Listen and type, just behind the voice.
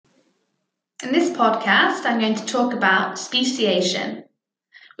In this podcast, I'm going to talk about speciation,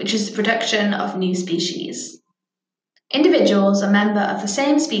 which is the production of new species. Individuals are members of the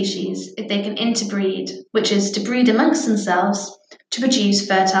same species if they can interbreed, which is to breed amongst themselves to produce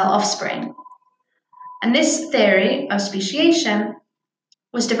fertile offspring. And this theory of speciation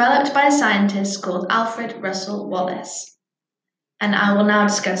was developed by a scientist called Alfred Russel Wallace. And I will now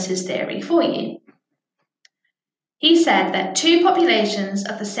discuss his theory for you. He said that two populations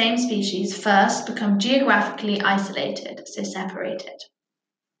of the same species first become geographically isolated, so separated.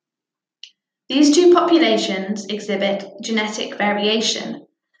 These two populations exhibit genetic variation,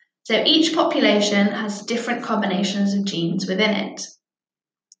 so each population has different combinations of genes within it.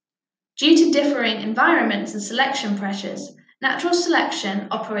 Due to differing environments and selection pressures, natural selection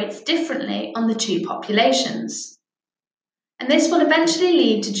operates differently on the two populations. And this will eventually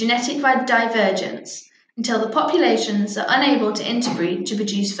lead to genetic divergence until the populations are unable to interbreed to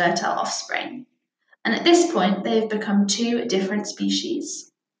produce fertile offspring. And at this point, they have become two different species.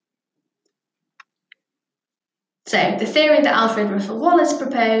 So the theory that Alfred Russel Wallace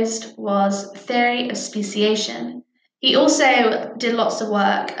proposed was the theory of speciation. He also did lots of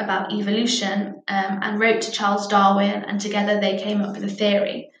work about evolution and wrote to Charles Darwin, and together they came up with a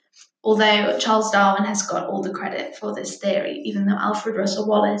theory. Although Charles Darwin has got all the credit for this theory, even though Alfred Russel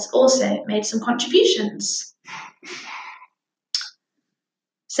Wallace also made some contributions.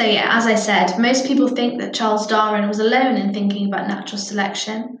 So yeah, as I said, most people think that Charles Darwin was alone in thinking about natural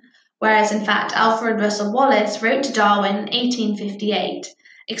selection, whereas in fact Alfred Russel Wallace wrote to Darwin in 1858,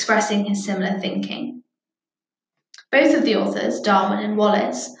 expressing his similar thinking. Both of the authors, Darwin and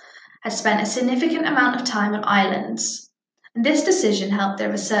Wallace, had spent a significant amount of time on islands. And this decision helped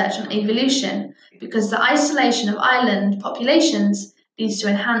their research on evolution because the isolation of island populations leads to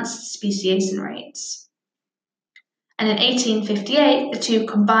enhanced speciation rates. And in 1858, the two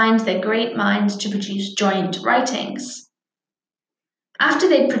combined their great minds to produce joint writings. After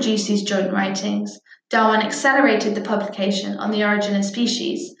they'd produced these joint writings, Darwin accelerated the publication on the origin of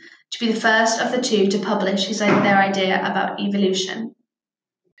species to be the first of the two to publish their idea about evolution.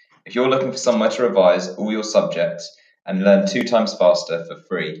 If you're looking for somewhere to revise all your subjects and learn 2 times faster for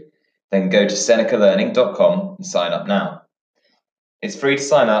free, then go to senecalearning.com and sign up now. It's free to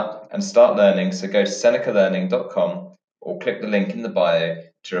sign up and start learning, so go to senecalearning.com or click the link in the bio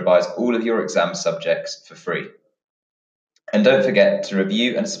to revise all of your exam subjects for free. And don't forget to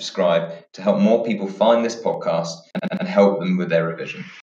review and subscribe to help more people find this podcast and help them with their revision.